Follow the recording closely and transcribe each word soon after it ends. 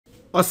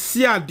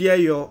Osia dear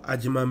yo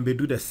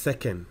Ajimambedu the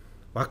second.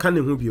 Wakane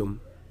hubium.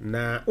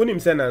 Na unim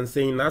se na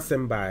nsɛn na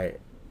asɛm by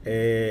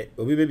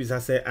obi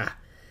bebisa say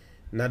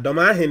na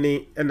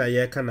Dormaahene na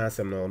ye ka na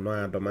asɛm no no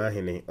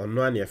Dormaahene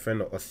ono an ye friend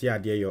no Osia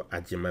dear yo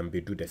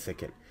Ajimambedu the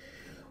second.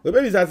 Obi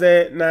bebisa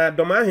say na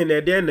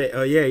Dormaahene de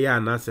na ye ya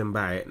na asɛm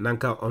by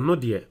nanka ono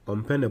de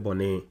ompene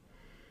bone.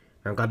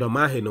 Nanka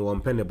Dormaahene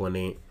ompene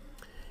bone.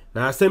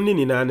 Na asɛm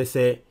ni na ne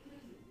say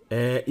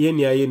ye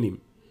nia yenim.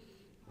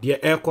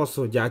 The air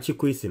coso jachi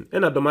question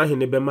and a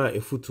Dormaahene bema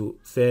efutu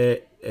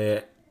say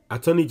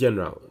Attorney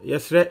General.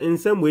 Yes, in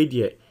some way,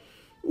 dear,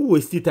 who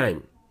waste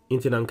time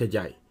into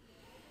Nankajai.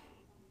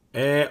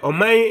 On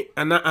my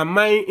and a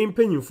my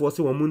impending force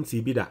one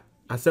munti bida.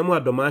 As some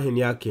more Dormaahene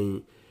ya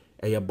king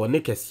a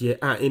bonicus ye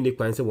in the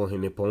quincy one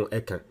in the pong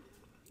ekan.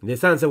 The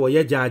sons were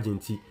ye judging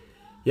tea.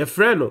 Your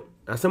friend,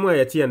 as somewhere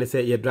ye tea and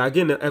say ye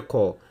dragging a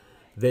call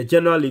the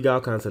General Legal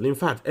Council. In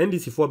fact,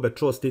 NDC for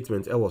betrothed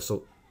statement ever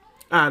so.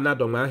 Na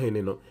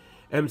Dormaahene no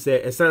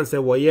say a son say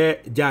wo ye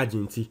judge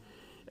nti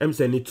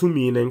say ni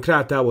tumi na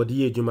nkrata wo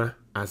de adwuma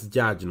as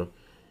judge no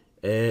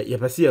ye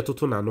pese ye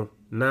toto na no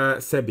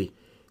na sebe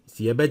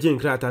si ye beje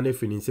nkrata na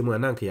fini nsem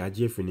ananka ya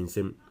age fini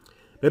nsem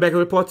be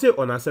report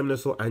on asem no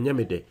so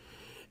anyame de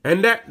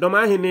ende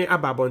Dormaahene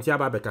ababonti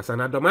ababekasa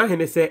na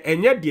Dormaahene say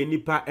enye de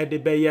nipa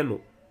ede beye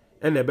no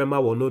ene ebe ma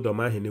wo no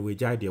Dormaahene we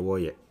jai de wo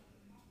ye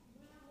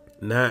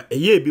na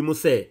eye bi mu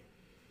say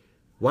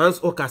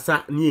once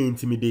okasa ni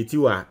intimidate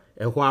wa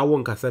ehwa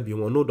awon kasa bi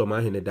won no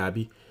Dormaahene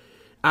dabi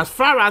as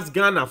far as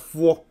Ghana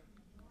for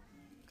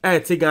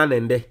te Ghana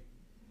ende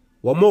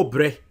wo mo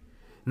bre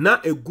na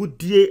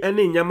egudie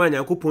ene nyama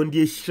Nyankopon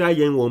die hira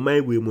yen wo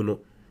man we mu no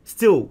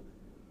still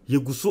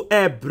yeguso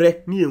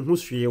bre ni ehu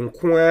hwe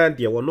nko a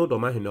de wo no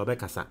Dormaahene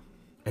obekasa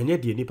enye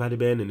de nipa de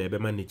be ne na ebe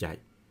manage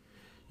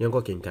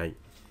yenko kenkan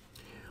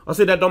o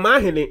say that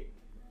Dormaahene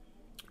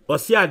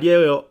Osia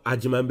Adeyo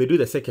Ajimambedu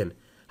the second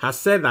has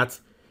said that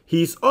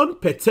he is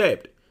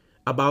unperturbed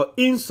about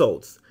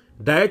insults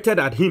directed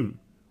at him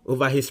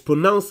over his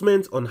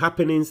pronouncements on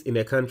happenings in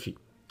the country.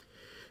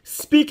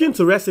 Speaking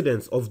to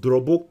residents of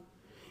Drobo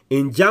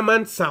in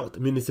German South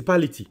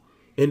Municipality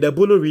in the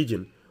Bono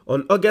region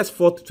on August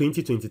 4th,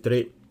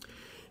 2023,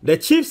 the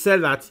chief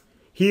said that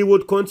he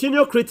would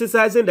continue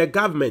criticizing the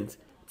government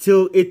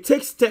till it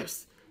takes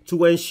steps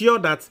to ensure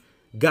that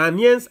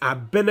Ghanaians are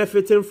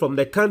benefiting from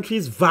the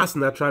country's vast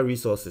natural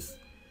resources.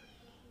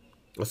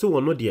 Also,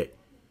 one no dear.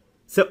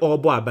 Se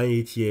obo aban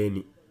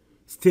ni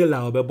still a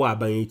obebo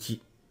aban echi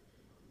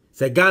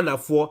se Ghana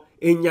for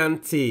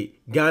enyante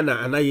Ghana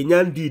ana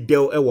yenyandi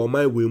del e wo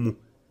man we mu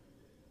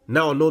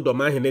na ono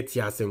Dormaahene ti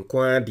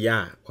asenkwan de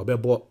a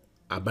obebo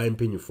aban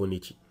penyufo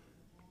nichi.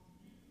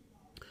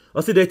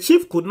 Also, the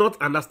chief could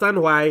not understand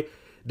why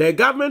the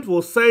government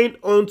will sign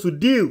on to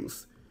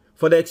deals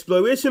for the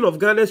exploration of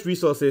Ghana's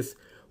resources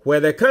where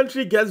the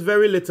country gets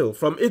very little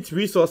from its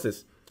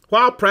resources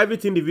while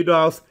private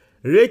individuals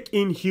rake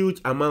in huge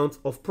amounts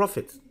of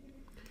profit.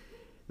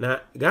 Na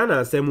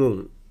Ghana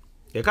semu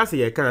ye ka se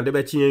ye kan de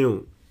be chien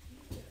yo.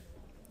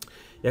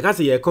 Ye ka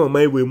se ye kan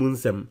man we mu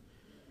nsem.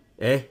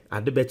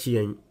 Ade be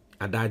chien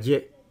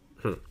adaje.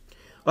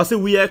 Also,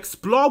 we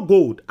explore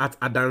gold at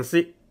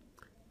Adanse,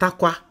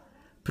 Takwa,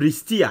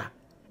 Pristia,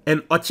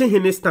 and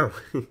Ochihinistan.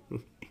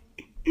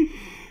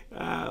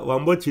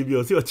 Wambo chibi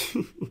o si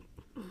ochi.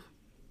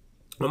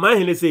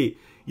 Dormaahene say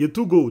you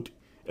too gold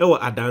ewo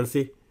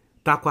Adanse,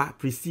 Takwa,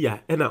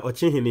 Pristia, and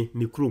Ochihini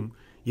ni krum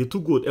you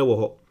too good ewo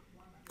ho.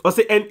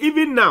 Also, and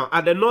even now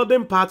at the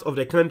northern part of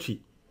the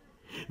country,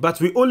 but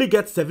we only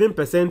get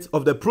 7%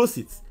 of the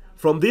proceeds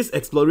from these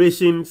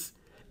explorations,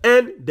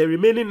 and the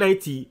remaining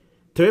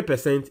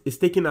 93% is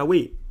taken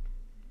away.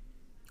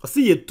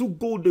 See, you too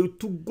gold,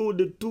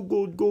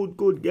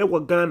 gold. Get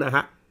what Ghana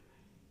ha.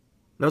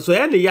 Now, so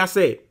any ya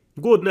say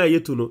gold na ye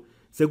to no,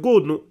 say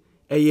gold no,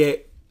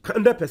 ye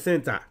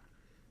 100%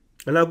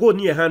 and I gold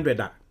near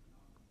 100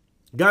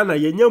 Ghana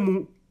ye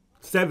nyamu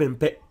 7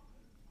 pe.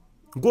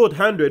 Gold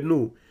 100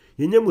 no.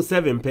 Yenyemu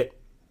 7 pe.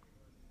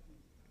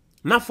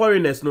 Na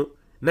foreigners no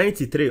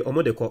 93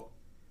 omodeko.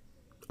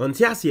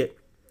 Ontiasie.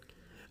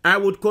 I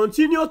would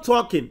continue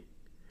talking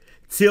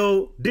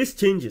till this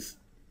changes.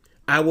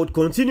 I would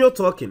continue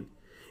talking.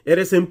 It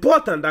is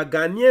important that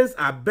Ghanaians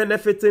are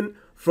benefiting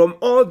from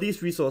all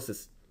these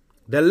resources.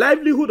 The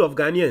livelihood of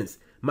Ghanaians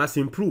must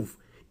improve.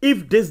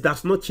 If this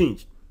does not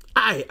change,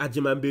 I,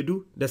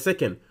 Ajimambedu the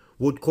second,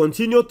 would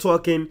continue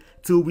talking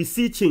till we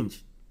see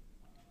change.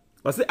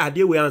 I say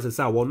ade we answer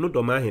say won no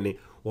Dormaahene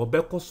wo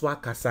beko so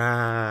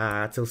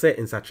akasa till say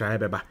insa try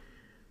beba.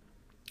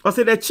 I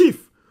say the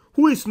chief,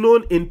 who is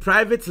known in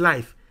private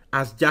life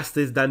as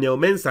Justice Daniel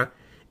Mensah,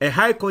 a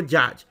high court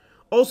judge,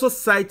 also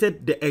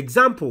cited the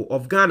example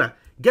of Ghana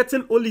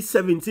getting only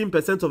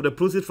 17% of the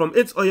proceeds from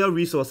its oil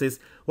resources,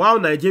 while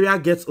Nigeria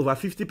gets over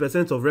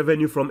 50% of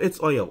revenue from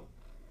its oil.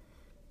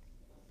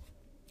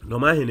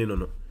 Dormaahene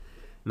no.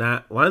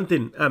 Now, one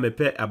thing I'm a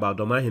pet about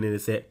Dormaahene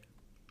is say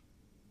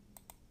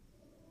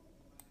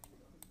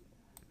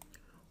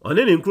One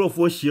in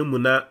Crawford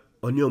Shimuna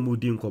on your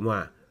moody in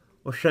Koma,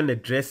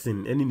 Oshane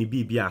dressing any ni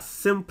be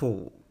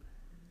simple.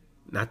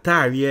 Na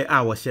tariye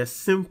a washe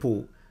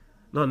simple.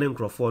 No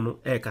nkrofo no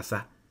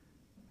kasa.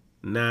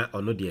 Na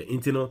ono de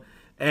inti no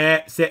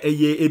se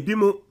eye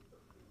ebimo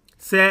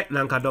se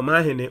nanka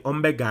Dormaahene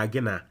ombega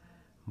gina.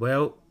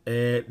 Well,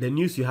 the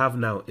news you have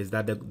now is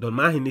that the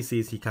Dormaahene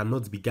says he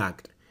cannot be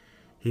gagged.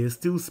 He'll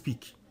still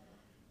speak.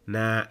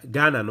 Na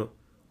Ghana no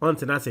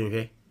ontena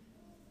senhwe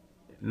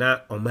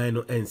na oman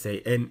no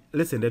ensay. And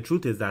listen, the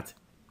truth is that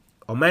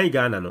oman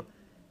Ghana no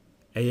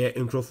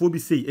nkrofo bi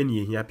say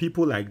eni ehia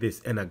people like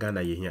this and a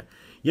Ghana ye here.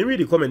 You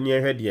read the comment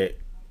near here the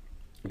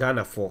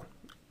Ghana for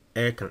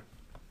can.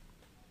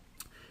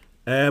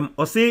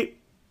 Or say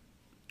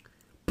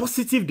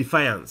positive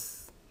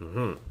defiance.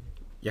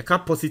 You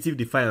can't positive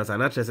defiance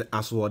and actually say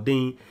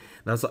aswording.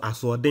 Now so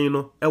aswording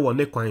no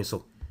ne kwan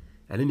so.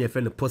 And then you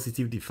find the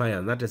positive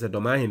defiance. Not just a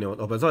Dormaahene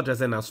or person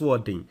just an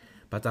aswording,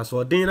 but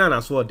aswording and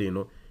aswording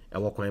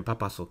no kwan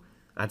papa so.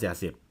 As I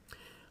say.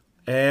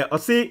 Or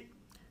say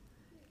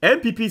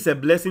MPP is a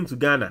blessing to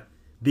Ghana.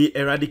 They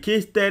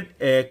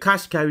eradicated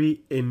cash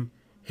carry in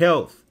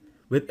health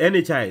with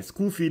NHI,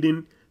 school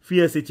feeding, free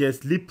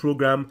SHS, LEAP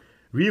program,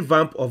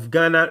 revamp of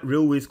Ghana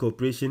Railways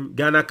Corporation,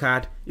 Ghana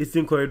Card,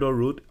 Eastern Corridor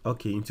Road.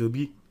 Okay, into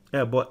be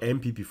about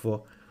MPP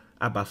for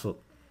Abaso.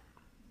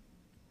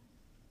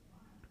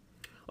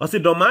 I say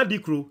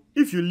Dormaahene crew,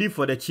 if you live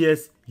for the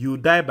chairs, you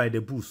die by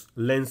the boost.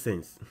 Learn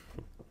sense.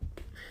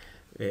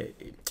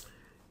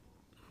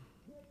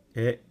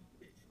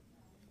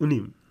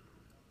 Unim.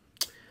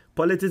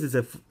 Politics is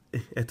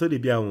I told you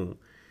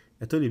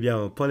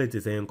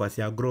politics and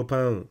kwasi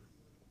agropan.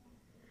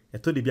 I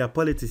told you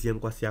politics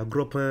and kwasi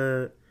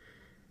agropan.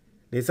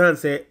 The son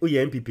say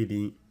uye MPP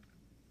di.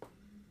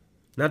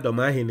 Na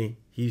Dormaahene,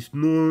 he's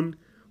known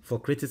for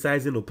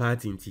criticizing the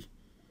party.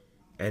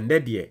 And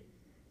that year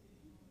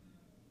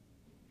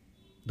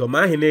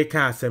Dormaahene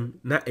ka asem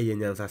na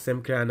eyenyansa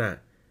asem kra na.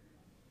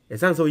 The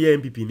son say uye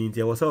MPP ni nti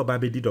e wo say oba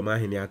be di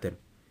Dormaahene atem.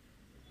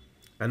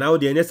 And now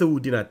the NSA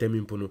would in at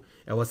Temimpuno.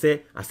 I was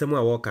say,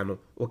 Asema Wakano,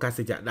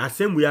 Okaseja, the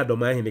same way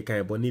Dormaahene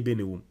can boni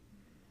benewum.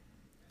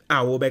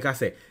 Ah, Wobeka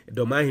say,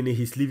 Dormaahene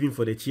he's living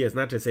for the cheers,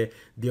 not to say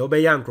the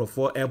Obeyank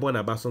for airborne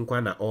abason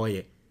kwana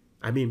oye.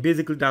 I mean,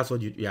 basically, that's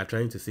what you are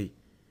trying to say.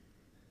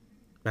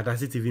 But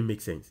does it even make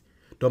sense?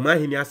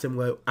 Dormaahene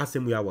Asemwa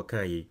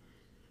Wakan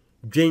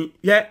Jane,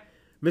 yeah,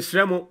 Miss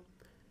Remo,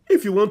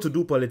 if you want to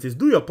do politics,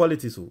 do your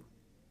politics.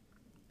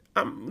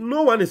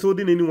 No one is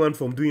holding anyone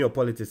from doing your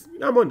politics.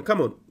 Come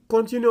on.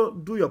 Continue,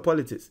 do your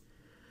politics.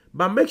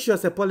 But make sure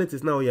say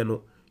politics now,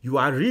 you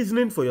are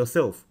reasoning for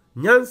yourself.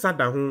 Nyansa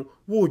da ho,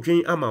 wo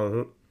dwen ama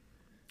ho.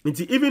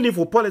 Nti even if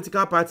a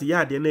political party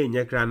ya de na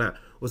enye kra na,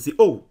 o say,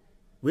 oh,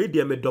 we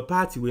de me do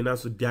party we na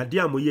so de ade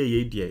amoye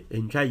ye de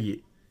entwa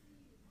ye.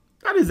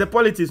 That is the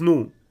politics,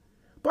 no.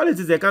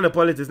 Politics is a kind of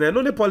politics. Now,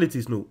 no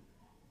politics, no.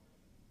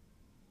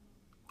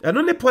 And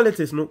only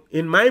politics, no.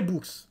 In my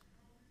books.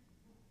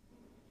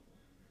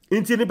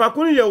 Inti ni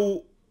pakuni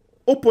your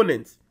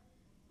opponent.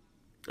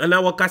 And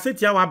our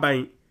cassette ya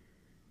buying.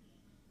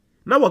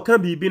 Now what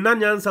can be na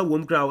nyansa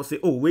wom crowd say,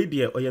 oh, wait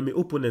there, or you my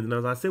opponent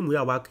now same way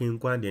I work in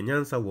kwan the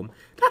nyansa wom.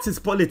 That is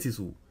politics.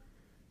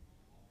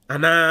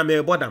 And I may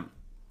bottom.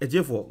 A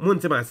jeffo,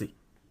 Montemasi.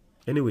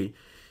 Anyway,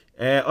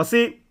 I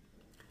say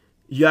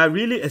you are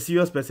really a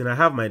serious person. I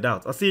have my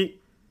doubts. I say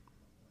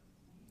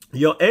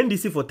your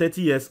NDC for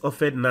 30 years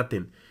offered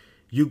nothing.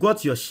 You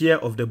got your share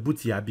of the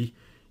booty abi.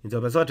 Into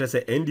a person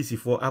say NDC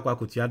for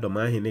Aquacutia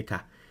Dormaahene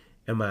ka.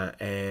 Emma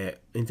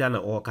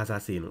interna or kasa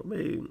say no.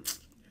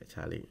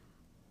 Charlie.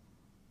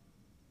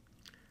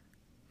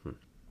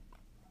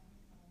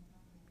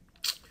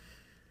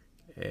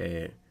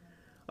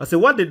 I say,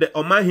 what did the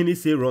Dormaahene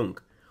say wrong?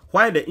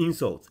 Why the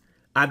insult?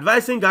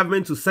 Advising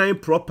government to sign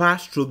proper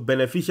stroke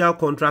beneficial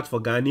contracts for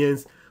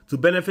Ghanaians to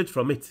benefit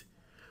from it.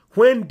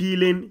 When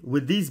dealing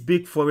with these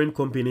big foreign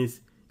companies,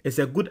 it's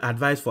a good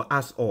advice for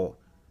us all.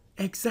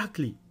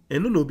 Exactly.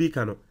 And no be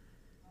kano.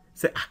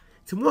 Say,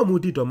 Timu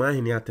amudi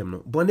Dormaahene atem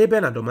no. Bone be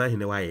na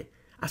Dormaahene waye.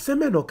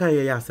 Aseme no kan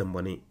ye asem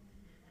bone.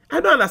 I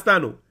don't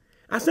understand no.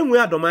 Asem we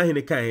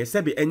Dormaahene kan ye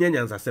sebe enye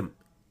nyansa asem.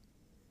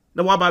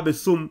 Na waba be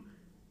sum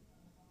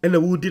and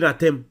the wood did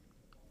attempt.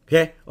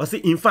 Yeah, or say,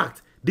 in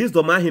fact, this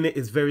Dormaahene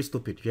is very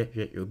stupid. Yeah,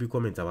 you'll be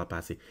comment our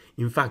passing.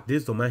 In fact,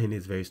 this Dormaahene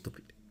is very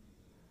stupid.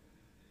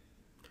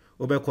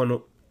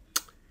 Obekono.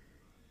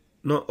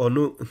 No, or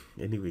no.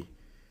 Anyway.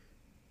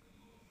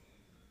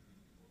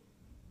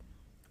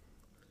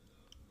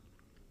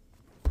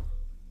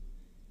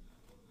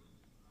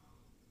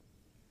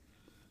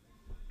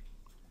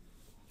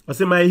 I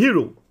say, my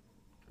hero,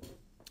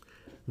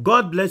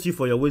 God bless you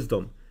for your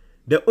wisdom.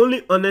 The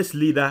only honest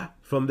leader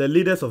from the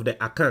leaders of the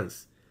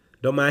Akans,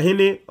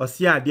 Dormaahene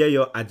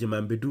Osiadeyo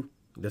Ajimambedu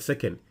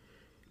II.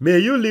 May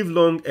you live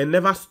long and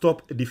never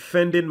stop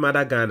defending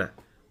Mother Ghana.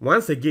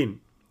 Once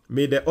again,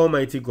 may the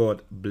Almighty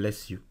God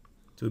bless you.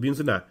 So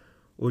binsuna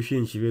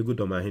Oshin Shiregu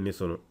Dormaahene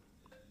sono.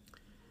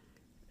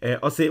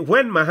 Say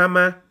when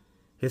Mahama,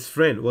 his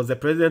friend, was the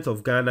president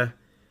of Ghana,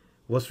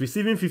 was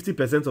receiving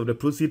 50% of the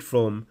proceeds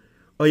from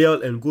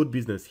oil and gold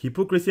business,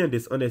 hypocrisy and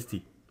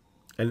dishonesty,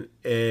 and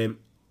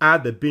are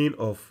the bane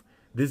of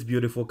this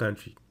beautiful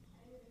country.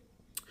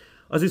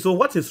 So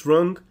what is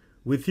wrong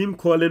with him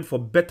calling for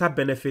better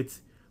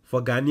benefits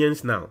for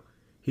Ghanaians now?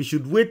 He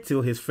should wait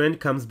till his friend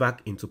comes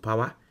back into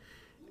power.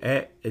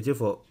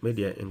 For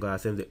media and go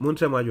send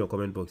the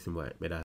comment box in my